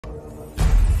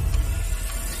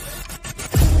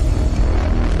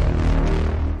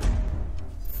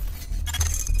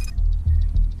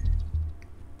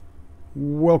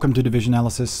Welcome to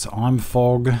Divisionalysis. I'm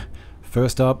Fog.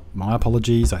 First up, my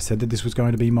apologies. I said that this was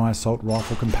going to be my assault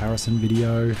rifle comparison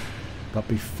video, but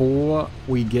before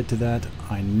we get to that,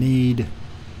 I need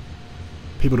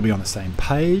people to be on the same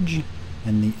page,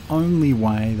 and the only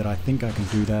way that I think I can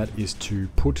do that is to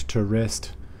put to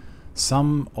rest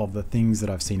some of the things that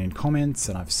I've seen in comments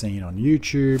and I've seen on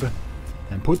YouTube,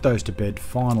 and put those to bed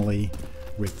finally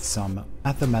with some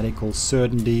mathematical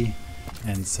certainty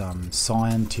and some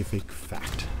scientific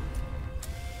fact.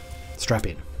 Strap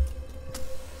in.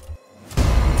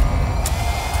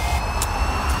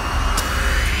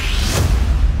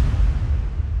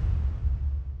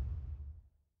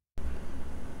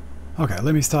 Okay,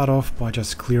 let me start off by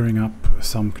just clearing up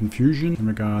some confusion in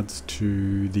regards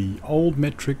to the old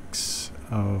metrics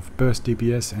of burst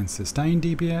DPS and sustained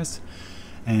DPS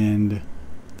and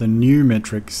the new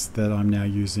metrics that I'm now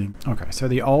using. Okay, so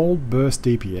the old burst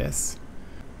DPS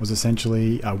was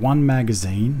essentially a one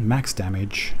magazine max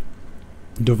damage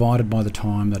divided by the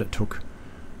time that it took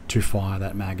to fire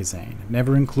that magazine. It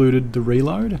never included the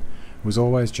reload. It was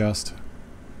always just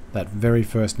that very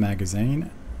first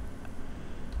magazine,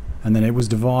 and then it was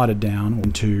divided down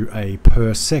into a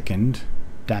per second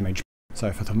damage.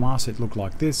 So for FAMAS it looked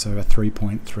like this, over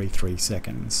 3.33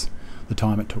 seconds, the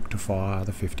time it took to fire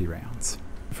the 50 rounds.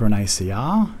 For an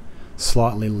ACR,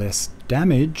 slightly less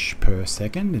damage per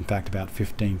second, in fact about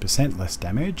 15% less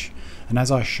damage, and as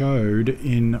I showed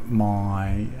in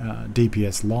my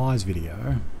DPS Lies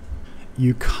video,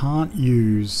 you can't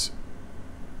use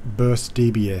burst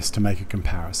DPS to make a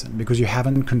comparison because you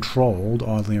haven't controlled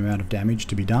either the amount of damage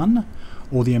to be done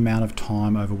or the amount of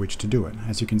time over which to do it.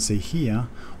 As you can see here,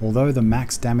 although the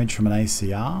max damage from an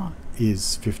ACR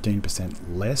is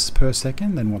 15% less per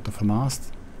second than what the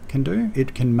FAMAS can do,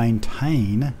 it can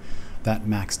maintain that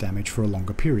max damage for a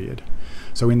longer period.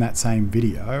 So in that same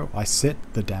video, I set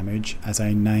the damage as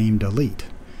a named elite.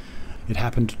 It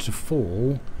happened to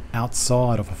fall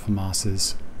outside of a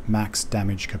FAMAS's max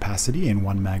damage capacity in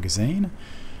one magazine,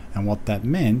 and what that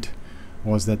meant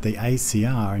was that the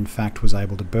ACR in fact was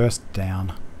able to burst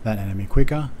down that enemy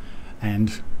quicker,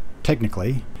 and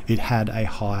technically it had a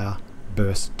higher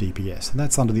burst DPS, and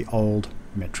that's under the old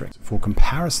metric. For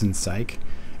comparison's sake,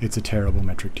 it's a terrible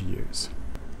metric to use.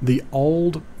 The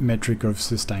old metric of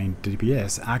sustained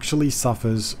DPS actually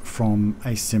suffers from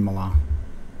a similar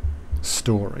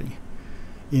story,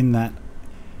 in that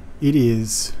it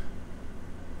is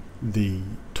the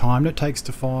time it takes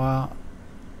to fire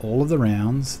all of the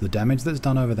rounds, the damage that's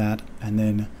done over that, and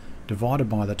then divided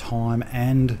by the time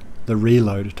and the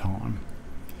reload time.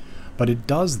 But it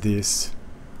does this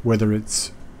whether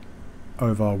it's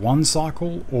over one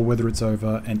cycle or whether it's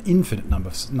over an infinite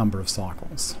number of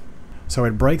cycles. So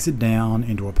it breaks it down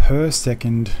into a per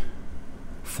second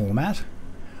format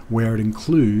where it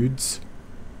includes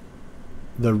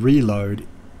the reload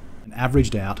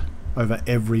averaged out over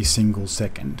every single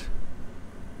second.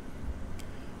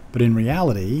 But in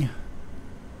reality,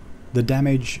 the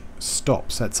damage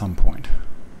stops at some point.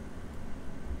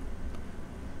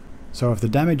 So if the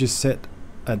damage is set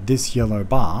at this yellow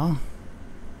bar,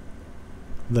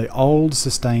 the old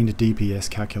sustained DPS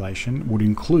calculation would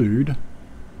include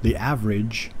the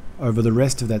average over the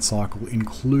rest of that cycle,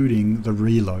 including the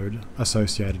reload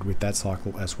associated with that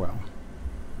cycle as well.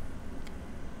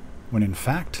 When in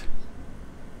fact,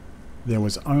 there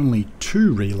was only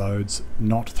 2 reloads,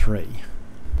 not 3.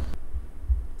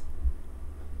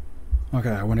 Okay,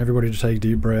 I want everybody to take a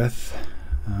deep breath.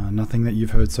 Nothing that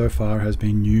you've heard so far has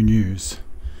been new news.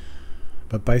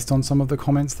 But based on some of the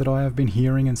comments that I have been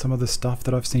hearing and some of the stuff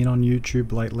that I've seen on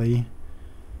YouTube lately,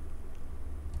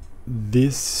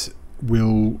 this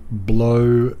will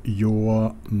blow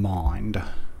your mind.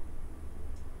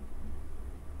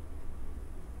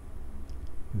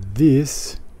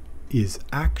 This is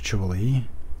actually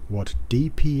what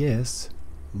DPS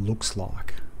looks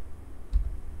like.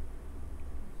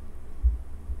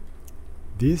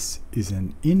 This is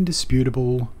an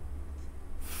indisputable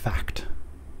fact.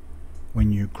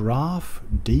 When you graph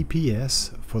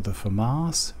DPS for the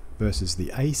FAMAS versus the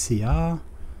ACR,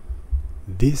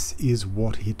 this is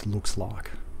what it looks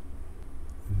like.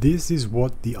 This is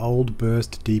what the old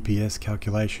burst DPS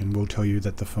calculation will tell you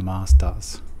that the FAMAS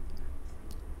does.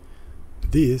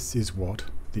 This is what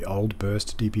the old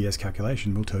burst DPS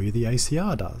calculation will tell you the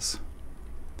ACR does.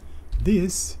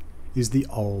 This is the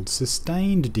old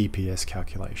sustained DPS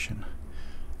calculation.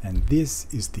 And this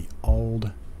is the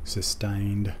old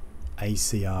sustained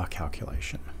ACR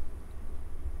calculation.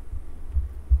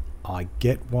 I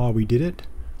get why we did it,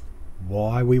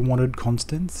 why we wanted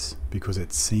constants, because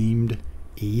it seemed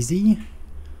easy,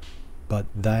 but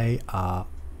they are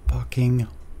fucking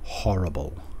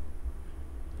horrible.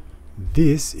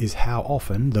 This is how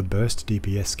often the burst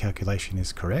DPS calculation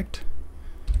is correct.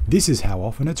 This is how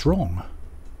often it's wrong.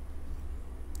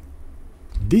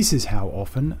 This is how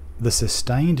often the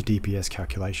sustained DPS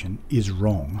calculation is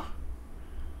wrong.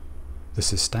 The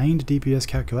sustained DPS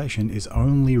calculation is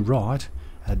only right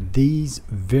at these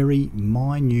very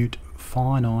minute,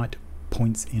 finite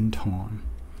points in time,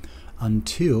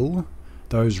 until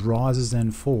those rises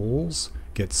and falls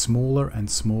get smaller and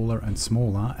smaller and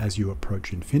smaller as you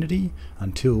approach infinity,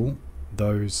 until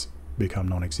those become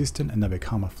non-existent and they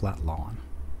become a flat line.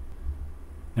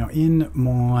 Now, in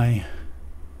my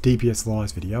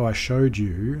DPS video, I showed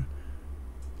you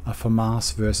a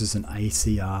FAMAS versus an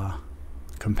ACR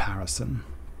comparison.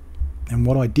 And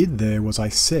what I did there was I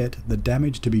set the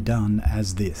damage to be done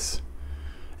as this.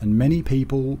 And many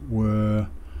people were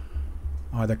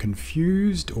either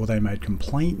confused or they made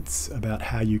complaints about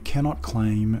how you cannot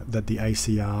claim that the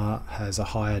ACR has a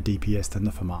higher DPS than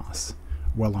the FAMAS.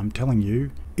 Well, I'm telling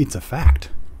you, it's a fact.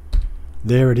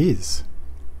 There it is.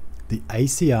 The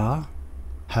ACR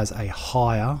has a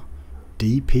higher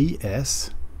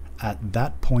DPS at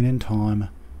that point in time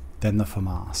than the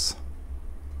FAMAS.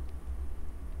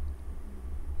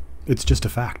 It's just a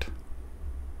fact.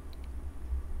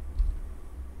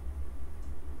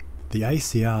 The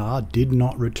ACR did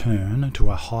not return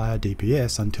to a higher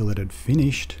DPS until it had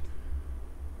finished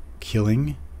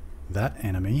killing that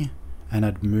enemy and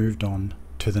had moved on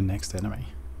to the next enemy.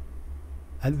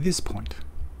 At this point.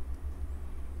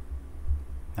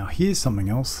 Now here's something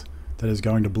else that is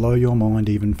going to blow your mind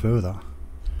even further.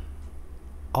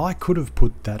 I could have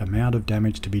put that amount of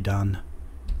damage to be done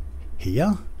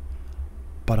here,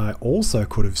 but I also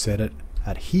could have set it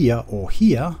at here or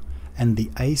here, and the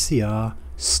ACR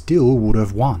still would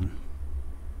have won.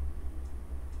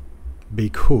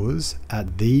 Because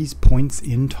at these points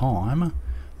in time,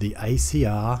 the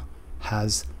ACR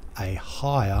has a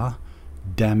higher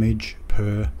damage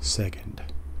per second.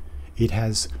 It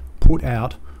has put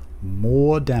out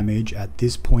more damage at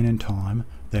this point in time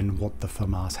than what the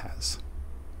FAMAS has.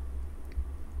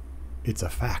 It's a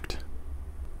fact.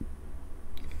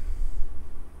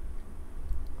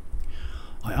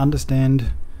 I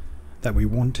understand that we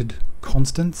wanted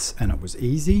constants and it was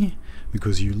easy,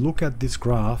 because you look at this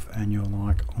graph and you're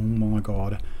like, oh my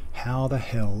god, how the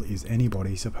hell is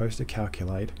anybody supposed to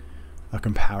calculate a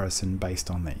comparison based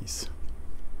on these?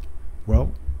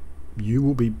 Well, you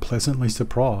will be pleasantly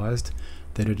surprised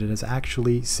that it is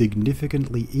actually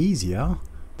significantly easier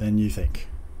than you think.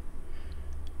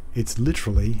 It's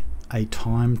literally a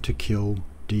time to kill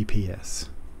DPS.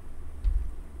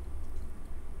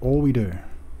 All we do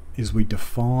is we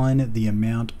define the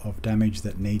amount of damage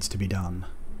that needs to be done.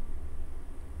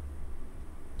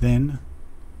 Then,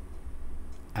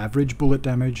 average bullet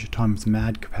damage times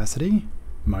mag capacity.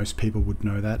 Most people would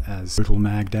know that as total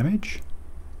mag damage.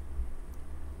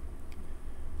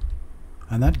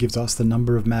 And that gives us the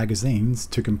number of magazines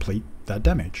to complete that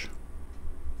damage.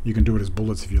 You can do it as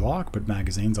bullets if you like, but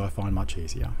magazines I find much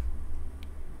easier.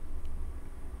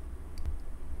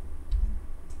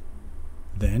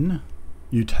 Then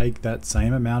you take that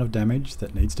same amount of damage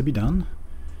that needs to be done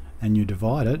and you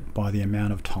divide it by the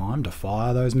amount of time to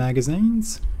fire those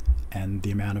magazines and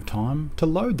the amount of time to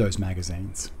load those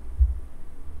magazines.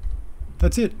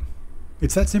 That's it.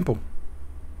 It's that simple.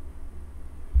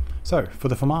 So for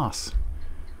the FAMAS,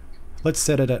 let's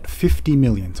set it at 50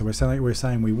 million. So we're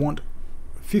saying we want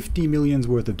 50 million's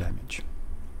worth of damage.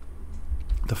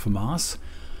 The FAMAS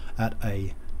at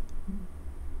a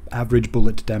average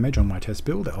bullet damage on my test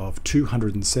build of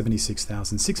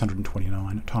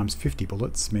 276,629 times 50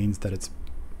 bullets means that its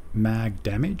mag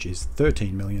damage is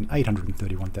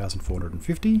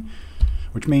 13,831,450,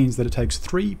 which means that it takes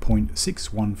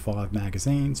 3.615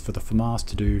 magazines for the FAMAS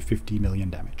to do 50 million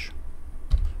damage.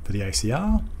 For the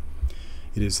ACR,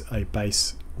 it is a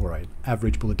base or an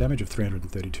average bullet damage of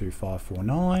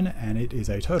 332,549, and it is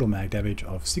a total mag damage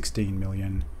of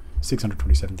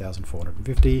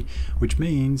 16,627,450, which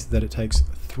means that it takes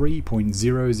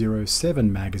 3.007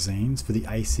 magazines for the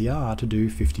ACR to do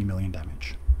 50 million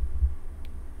damage.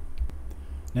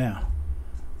 Now,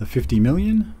 the 50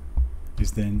 million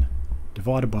is then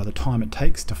divided by the time it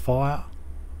takes to fire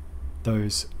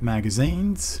those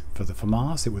magazines. For the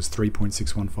FAMAS, it was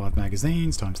 3.615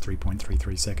 magazines times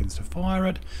 3.33 seconds to fire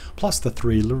it, plus the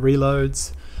 3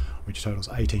 reloads, which totals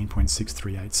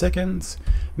 18.638 seconds,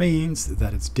 means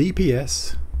that its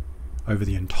DPS over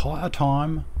the entire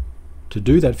time to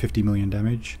do that 50 million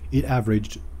damage, it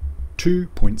averaged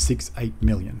 2.68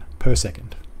 million per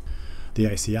second. The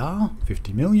ACR,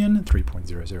 50 million,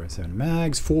 3.007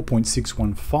 mags,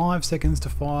 4.615 seconds to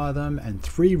fire them, and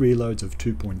 3 reloads of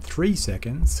 2.3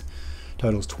 seconds,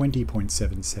 totals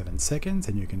 20.77 seconds,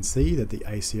 and you can see that the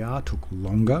ACR took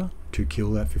longer to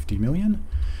kill that 50 million,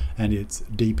 and its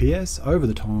DPS over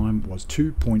the time was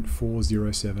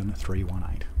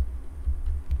 2.407318.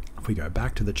 If we go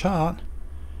back to the chart,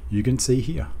 you can see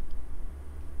here,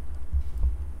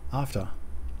 after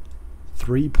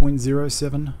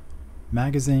 3.07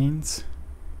 magazines,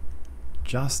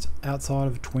 just outside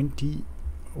of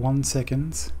 21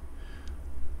 seconds,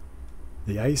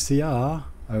 the ACR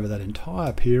over that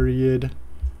entire period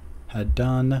had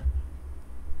done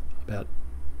about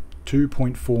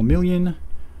 2.4 million,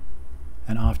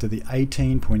 and after the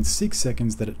 18.6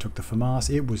 seconds that it took the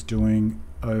FAMAS, it was doing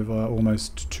over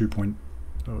almost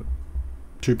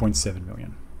 2.7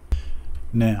 million.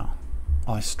 Now,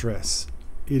 I stress,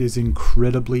 it is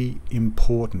incredibly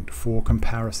important for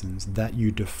comparisons that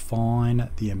you define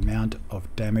the amount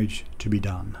of damage to be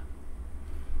done.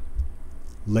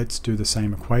 Let's do the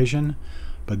same equation,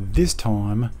 but this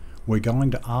time we're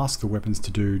going to ask the weapons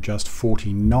to do just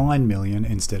 49 million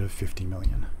instead of 50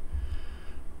 million.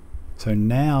 So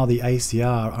now the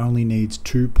ACR only needs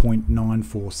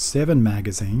 2.947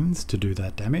 magazines to do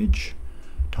that damage,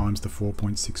 times the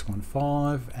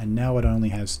 4.615, and now it only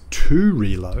has 2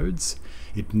 reloads.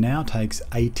 It now takes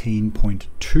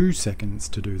 18.2 seconds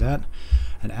to do that,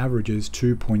 and averages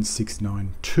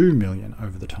 2.692 million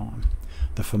over the time.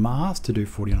 The FAMAS to do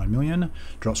 49 million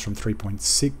drops from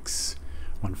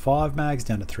 3.615 mags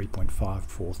down to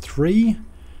 3.543,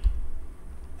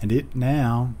 and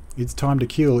its time to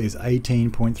kill is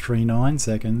 18.39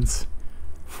 seconds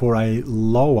for a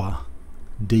lower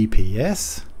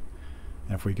DPS.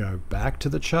 And if we go back to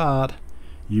the chart,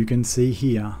 you can see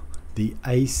here the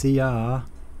ACR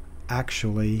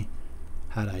actually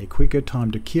had a quicker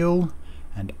time to kill,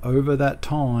 and over that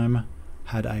time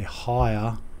had a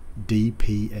higher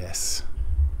DPS.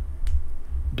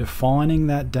 Defining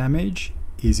that damage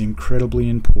is incredibly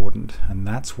important, and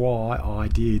that's why I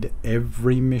did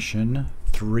every mission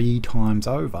 3 times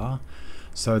over,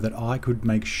 so that I could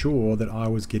make sure that I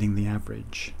was getting the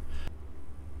average.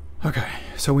 Okay,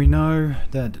 so we know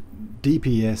that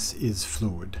DPS is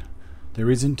fluid. There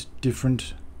isn't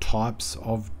different types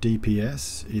of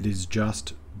DPS, it is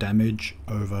just damage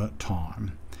over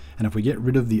time. And if we get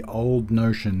rid of the old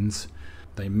notions,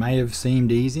 they may have seemed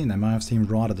easy and they may have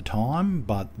seemed right at the time,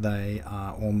 but they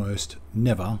are almost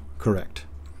never correct.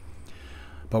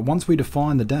 But once we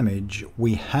define the damage,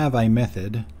 we have a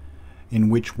method in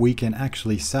which we can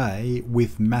actually say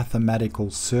with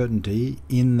mathematical certainty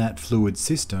in that fluid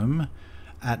system,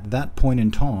 at that point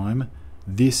in time,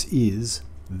 this is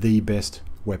the best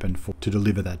weapon to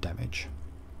deliver that damage.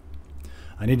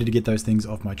 I needed to get those things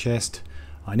off my chest.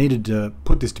 I needed to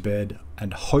put this to bed,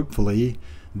 and hopefully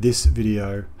this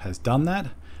video has done that,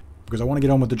 because I want to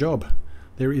get on with the job.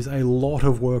 There is a lot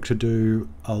of work to do,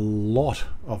 a lot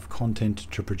of content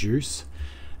to produce,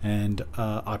 and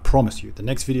I promise you the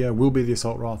next video will be the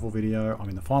assault rifle video. I'm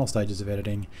in the final stages of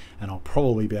editing, and I'll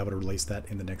probably be able to release that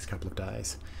in the next couple of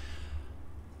days.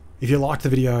 If you liked the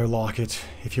video, like it.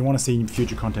 If you want to see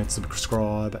future content,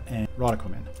 subscribe and write a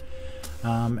comment,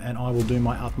 and I will do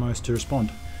my utmost to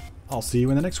respond. I'll see you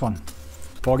in the next one.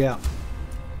 Fog out.